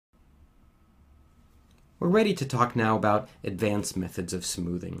we're ready to talk now about advanced methods of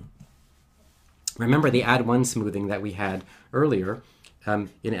smoothing. Remember the add 1 smoothing that we had earlier.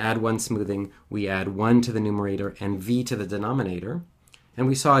 In add 1 smoothing, we add 1 to the numerator and v to the denominator. And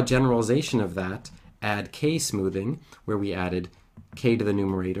we saw a generalization of that, add k smoothing, where we added k to the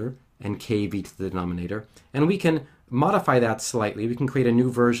numerator and kv to the denominator. And we can modify that slightly. We can create a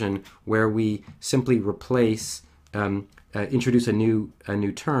new version where we simply replace, introduce a new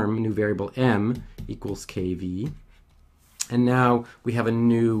term, a new variable m equals kv. And now we have a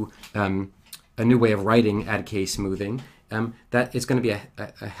new way of writing add k smoothing. That is going to be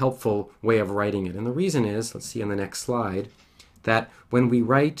a helpful way of writing it. And the reason is, let's see on the next slide, that when we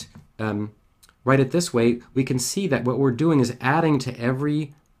write it this way, we can see that what we're doing is adding to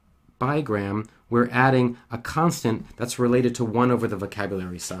every bigram, we're adding a constant that's related to 1 over the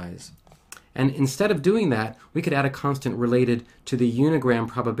vocabulary size. And instead of doing that, we could add a constant related to the unigram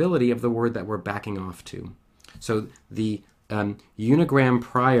probability of the word that we're backing off to. So the unigram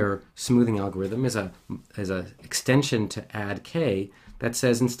prior smoothing algorithm is a extension to add k that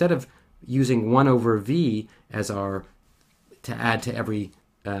says instead of using 1 over v as our to add to every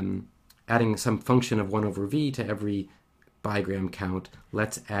adding some function of 1 over v to every bigram count,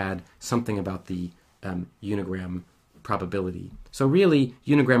 let's add something about the unigram probability. So really,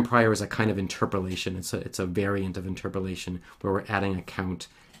 unigram prior is a kind of interpolation. It's a variant of interpolation where we're adding a count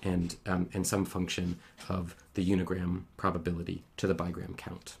and some function of the unigram probability to the bigram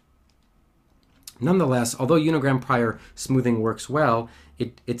count. Nonetheless, although unigram prior smoothing works well,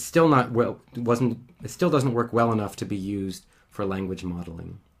 it still doesn't work well enough to be used for language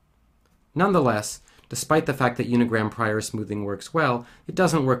modeling. Nonetheless, despite the fact that unigram prior smoothing works well, it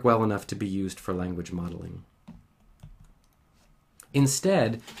doesn't work well enough to be used for language modeling.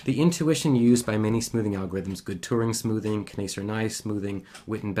 Instead, the intuition used by many smoothing algorithms, Good-Turing smoothing, Kneser-Nye smoothing,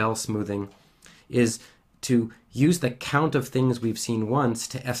 Witten-Bell smoothing, is to use the count of things we've seen once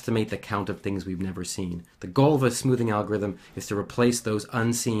to estimate the count of things we've never seen. The goal of a smoothing algorithm is to replace those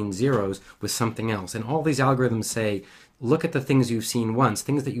unseen zeros with something else. And all these algorithms say, look at the things you've seen once.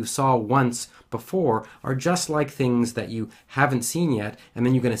 Things that you saw once before are just like things that you haven't seen yet, and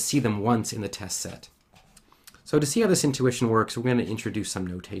then you're going to see them once in the test set. So to see how this intuition works, we're going to introduce some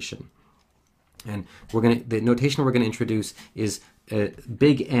notation. And the notation we're going to introduce is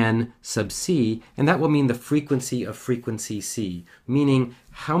big N sub c, and that will mean the frequency of frequency c, meaning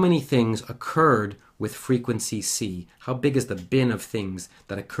how many things occurred with frequency c. How big is the bin of things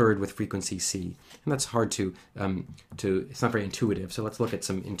that occurred with frequency c? And that's hard it's not very intuitive, so let's look at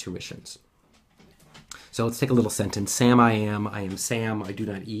some intuitions. So let's take a little sentence. Sam I am Sam, I do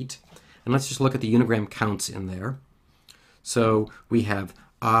not eat. And let's just look at the unigram counts in there. So we have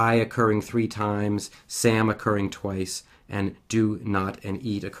I occurring 3 times, Sam occurring twice, and do not and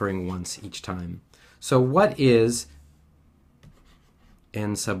eat occurring once each time. So what is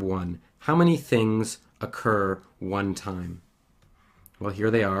n sub 1? How many things occur one time? Well,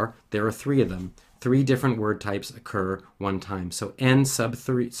 here they are. There are 3 of them. 3 different word types occur one time. So n sub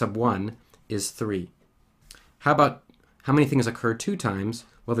 1 is 3. How about how many things occur 2 times?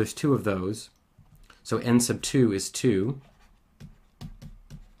 Well, there's 2 of those. So n sub 2 is 2.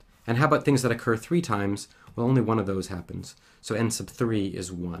 And how about things that occur 3 times? Well, only 1 of those happens. So n sub 3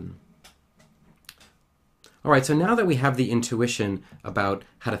 is 1. All right, so now that we have the intuition about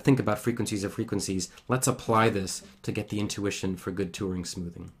how to think about frequencies of frequencies, let's apply this to get the intuition for Good-Turing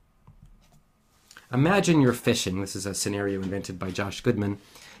smoothing. Imagine you're fishing. This is a scenario invented by Josh Goodman.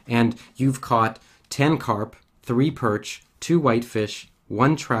 And you've caught 10 carp, 3 perch, 2 whitefish,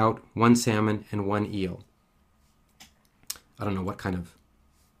 1 trout, 1 salmon, and 1 eel. I don't know what kind of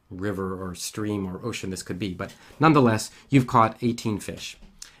river or stream or ocean this could be, but nonetheless, you've caught 18 fish.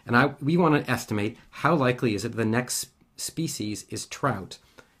 And we want to estimate how likely is it the next species is trout.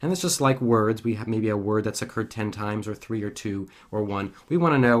 And it's just like words. We have maybe a word that's occurred 10 times, or 3, or 2, or 1. We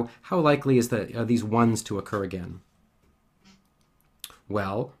want to know how likely is these ones to occur again.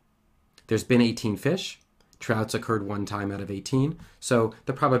 Well, there's been 18 fish. Trouts occurred 1 time out of 18, so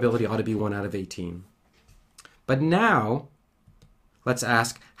the probability ought to be 1 out of 18. But now, let's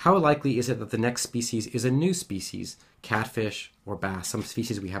ask, how likely is it that the next species is a new species, catfish or bass, some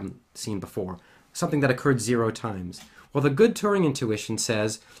species we haven't seen before, something that occurred 0 times? Well, the Good-Turing intuition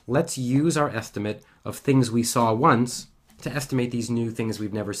says, let's use our estimate of things we saw once to estimate these new things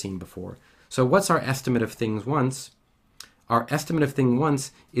we've never seen before. So what's our estimate of things once? Our estimate of thing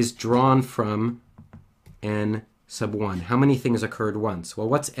once is drawn from n sub 1. How many things occurred once? Well,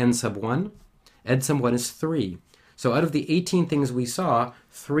 what's n sub 1? N sub 1 is 3. So out of the 18 things we saw,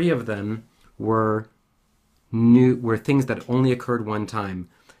 3 of them were things that only occurred 1 time.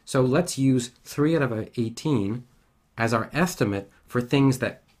 So let's use 3 out of 18 as our estimate for things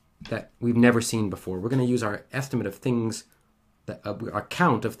that we've never seen before. We're going to use our estimate of things, our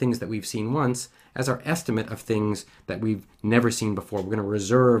count of things that we've seen once as our estimate of things that we've never seen before. We're going to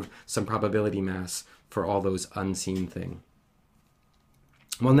reserve some probability mass for all those unseen things.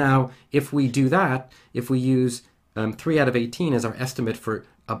 Well, now, if we do that, if we use 3 out of 18 as our estimate for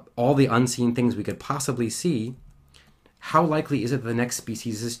all the unseen things we could possibly see, how likely is it that the next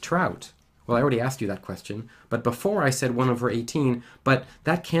species is trout? Well, I already asked you that question, but before I said 1 over 18, but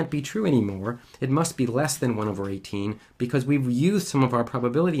that can't be true anymore. It must be less than 1 over 18 because we've used some of our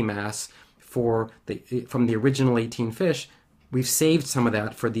probability mass from the original 18 fish. We've saved some of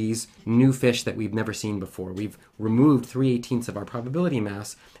that for these new fish that we've never seen before. We've removed 3/18 of our probability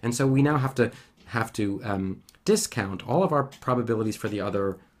mass, and so we now have to discount all of our probabilities for the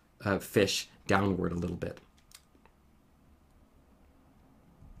other fish downward a little bit.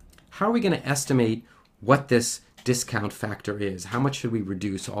 How are we going to estimate what this discount factor is? How much should we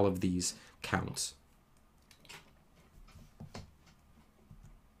reduce all of these counts?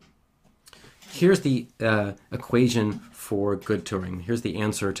 Here's the equation for Good-Turing. Here's the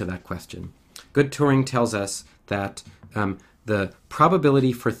answer to that question. Good-Turing tells us that the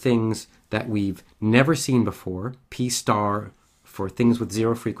probability for things that we've never seen before, P star for things with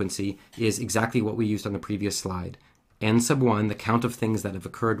zero frequency, is exactly what we used on the previous slide. N sub 1, the count of things that have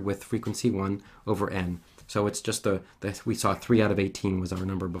occurred with frequency 1 over n. So it's just we saw 3 out of 18 was our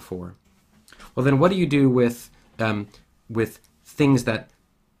number before. Well, then what do you do with things that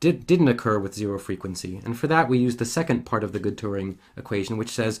didn't occur with zero frequency? And for that, we use the second part of the Good-Turing equation,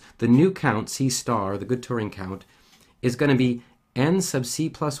 which says the new count, C star, the Good-Turing count, is going to be n sub c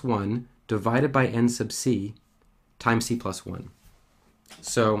plus 1 divided by n sub c times c plus 1.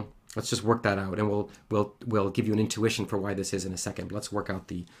 So let's just work that out, and we'll give you an intuition for why this is in a second. But let's work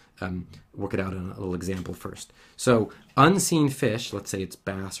it out in a little example first. So unseen fish, let's say it's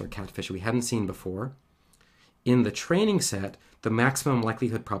bass or catfish we hadn't seen before. In the training set, the maximum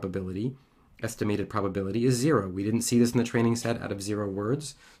likelihood probability, estimated probability, is 0. We didn't see this in the training set out of 0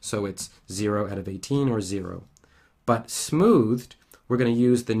 words, so it's 0 out of 18 or 0. But smoothed, we're going to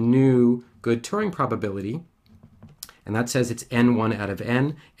use the new Good-Turing probability, and that says it's n1 out of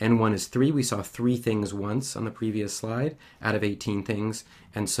n. n1 is 3. We saw 3 things once on the previous slide out of 18 things,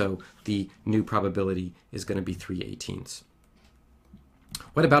 and so the new probability is going to be 3/18.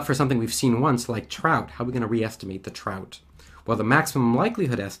 What about for something we've seen once, like trout? How are we going to re-estimate the trout? Well, the maximum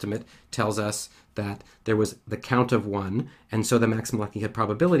likelihood estimate tells us that there was the count of 1, and so the maximum likelihood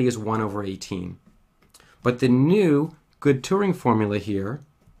probability is 1 over 18. But the new Good-Turing formula here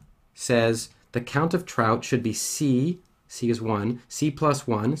says the count of trout should be C is 1, C plus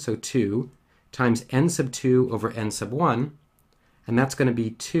 1, so 2, times n sub 2 over n sub 1, and that's going to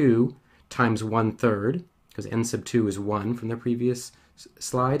be 2 times 1/3, because n sub 2 is 1 from the previous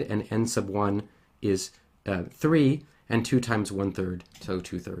slide, and n sub 1 is 3, and 2 times 1/3, so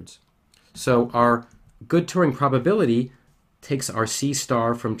 2/3. So our Good-Turing probability takes our C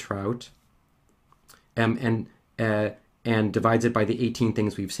star from trout and divides it by the 18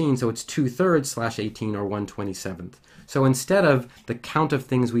 things we've seen, so it's 2/3 / 18, or 1/27. So instead of the count of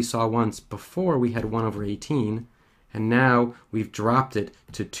things we saw once before, we had 1 over 18, and now we've dropped it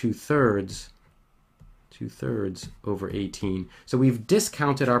to 2/3 over 18. So we've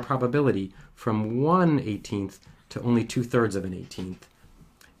discounted our probability from 1/18 to only 2/3 of an 18th.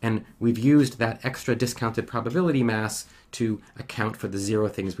 And we've used that extra discounted probability mass to account for the 0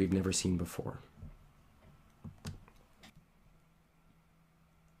 things we've never seen before.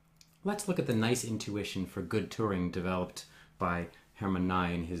 Let's look at the nice intuition for Good-Turing developed by Hermann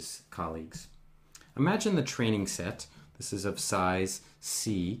Nye and his colleagues. Imagine the training set. This is of size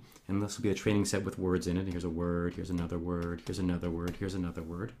C, and this will be a training set with words in it. Here's a word, here's another word, here's another word, here's another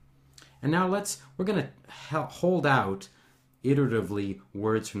word. And now we're going to hold out iteratively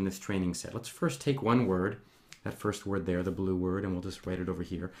words from this training set. Let's first take one word, that first word there, the blue word, and we'll just write it over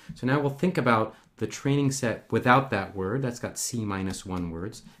here. So now we'll think about the training set without that word. That's got C minus 1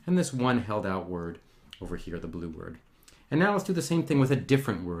 words, and this one held out word over here, the blue word. And now let's do the same thing with a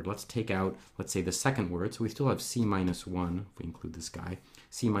different word. Let's take out, let's say, the second word. So we still have C minus 1, if we include this guy.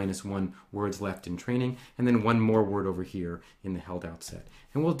 C minus 1 words left in training, and then one more word over here in the held out set.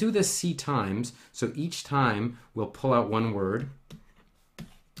 And we'll do this C times, so each time we'll pull out one word.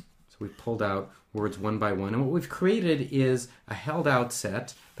 So we've pulled out words one by one, and what we've created is a held out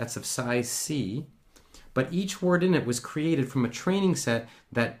set that's of size C, but each word in it was created from a training set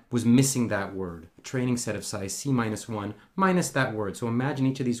that was missing that word, a training set of size C minus 1 minus that word. So imagine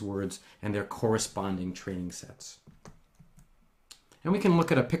each of these words and their corresponding training sets. And we can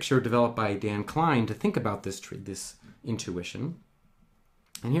look at a picture developed by Dan Klein to think about this intuition.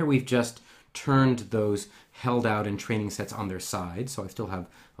 And here we've just turned those held out in training sets on their side. So I still have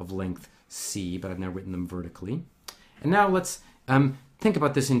of length C, but I've now written them vertically. And now let's think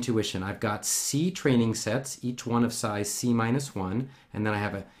about this intuition. I've got C training sets, each one of size C minus 1, and then I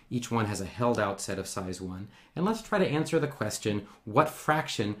have each one has a held out set of size 1. And let's try to answer the question, what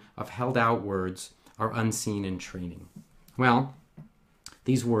fraction of held out words are unseen in training? Well,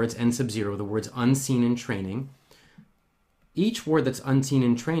 these words, n sub 0, the words unseen in training, each word that's unseen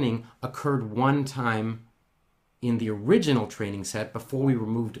in training occurred one time in the original training set before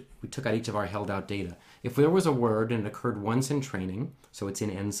we took out each of our held out data. If there was a word and it occurred once in training, so it's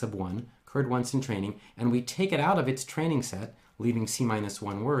in n sub 1, occurred once in training, and we take it out of its training set, leaving C minus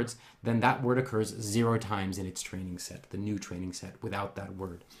 1 words, then that word occurs 0 times in its training set, the new training set, without that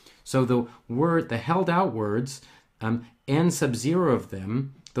word. So the held out words, n sub 0 of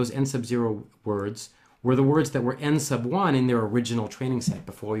them, those n sub 0 words, were the words that were n sub 1 in their original training set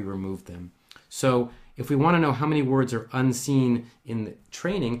before we removed them. So if we want to know how many words are unseen in the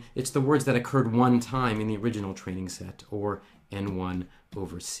training, it's the words that occurred one time in the original training set, or n1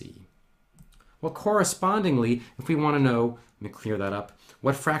 over C. Well, correspondingly, if we want to know, let me clear that up,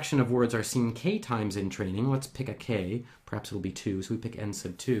 what fraction of words are seen k times in training, let's pick a k, perhaps it'll be 2, so we pick n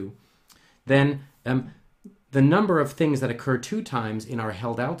sub 2, then the number of things that occur 2 times in our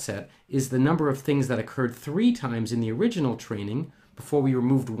held out set is the number of things that occurred 3 times in the original training before we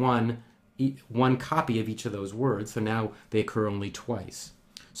removed one copy of each of those words, so now they occur only twice.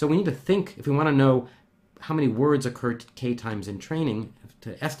 So we need to think, if we want to know how many words occurred k times in training,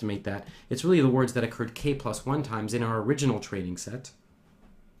 to estimate that, it's really the words that occurred k plus 1 times in our original training set.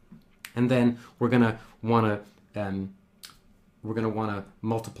 And then we're going to want to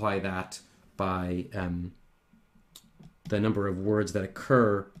multiply that by the number of words that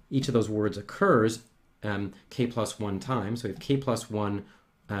occur. Each of those words occurs k plus 1 times. So we have k plus 1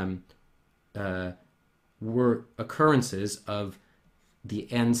 word occurrences of the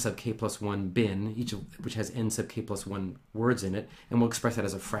n sub k plus 1 bin, each of which has n sub k plus 1 words in it, and we'll express that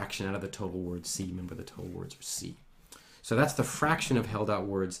as a fraction out of the total words C. Remember, the total words are C. So that's the fraction of held out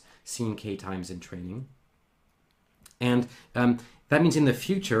words seen k times in training. And that means in the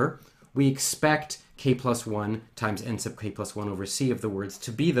future, we expect k plus 1 times n sub k plus 1 over C of the words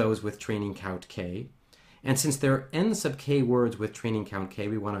to be those with training count k. And since there are n sub k words with training count k,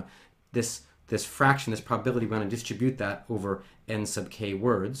 we want to, this fraction, this probability, we want to distribute that over n sub k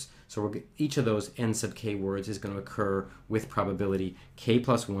words. So each of those n sub k words is going to occur with probability k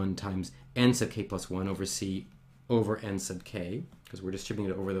plus 1 times n sub k plus 1 over C over n sub k, because we're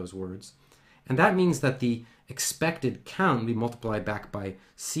distributing it over those words. And that means that the expected count, we multiply back by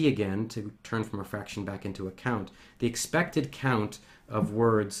C again to turn from a fraction back into a count. The expected count of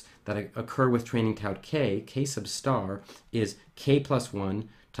words that occur with training count k, k sub star, is k plus 1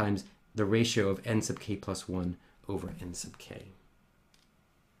 times the ratio of n sub k plus 1 over n sub k.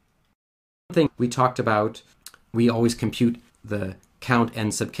 One thing we talked about, we always compute the count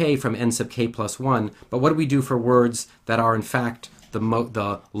n sub k from n sub k plus 1, but what do we do for words that are in fact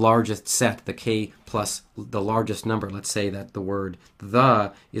the largest set, the k plus the largest number? Let's say that the word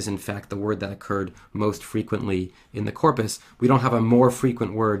the is in fact the word that occurred most frequently in the corpus. We don't have a more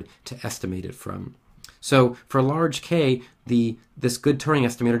frequent word to estimate it from. So for large k, this Good-Turing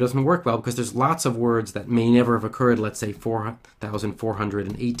estimator doesn't work well because there's lots of words that may never have occurred, let's say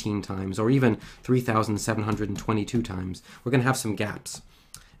 4,418 times, or even 3,722 times. We're going to have some gaps.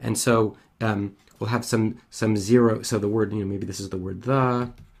 And so we'll have some zero, so the word, maybe this is the word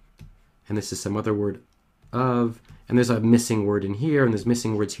the, and this is some other word of, and there's a missing word in here, and there's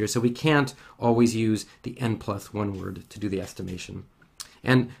missing words here, so we can't always use the n plus 1 word to do the estimation.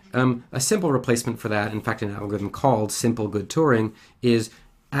 And a simple replacement for that, in fact an algorithm called simple Good-Turing, is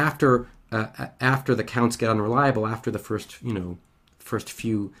after the counts get unreliable, after the first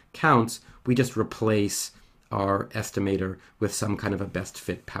few counts, we just replace our estimator with some kind of a best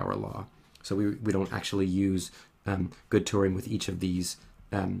fit power law. So we don't actually use Good-Turing with each of these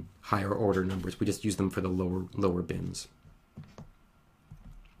higher order numbers. We just use them for the lower bins.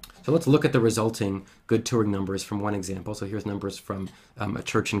 So let's look at the resulting Good-Turing numbers from one example. So here's numbers from a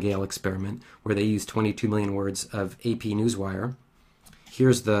Church and Gale experiment where they used 22 million words of AP Newswire.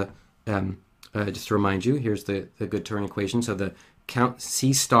 Here's the, just to remind you, here's the Good-Turing equation. So the count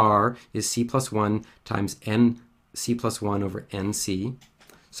C star is C plus 1 times N C plus 1 over NC.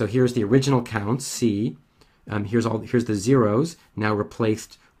 So here's the original count, C. Here's the zeros, now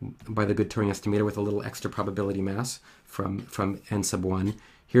replaced by the Good-Turing estimator with a little extra probability mass from N sub 1.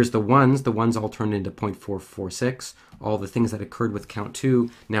 Here's the ones all turned into 0.446. All the things that occurred with count 2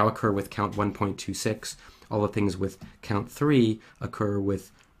 now occur with count 1.26. All the things with count 3 occur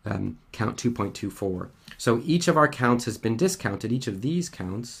with count 2.24. So each of our counts has been discounted. Each of these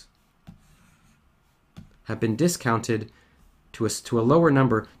counts have been discounted to a lower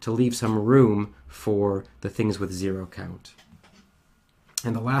number to leave some room for the things with 0 count.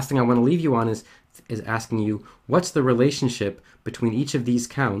 And the last thing I want to leave you on is asking you, what's the relationship between each of these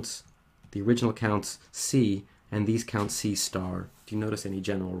counts, the original counts C, and these counts C star? Do you notice any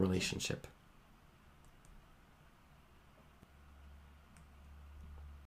general relationship?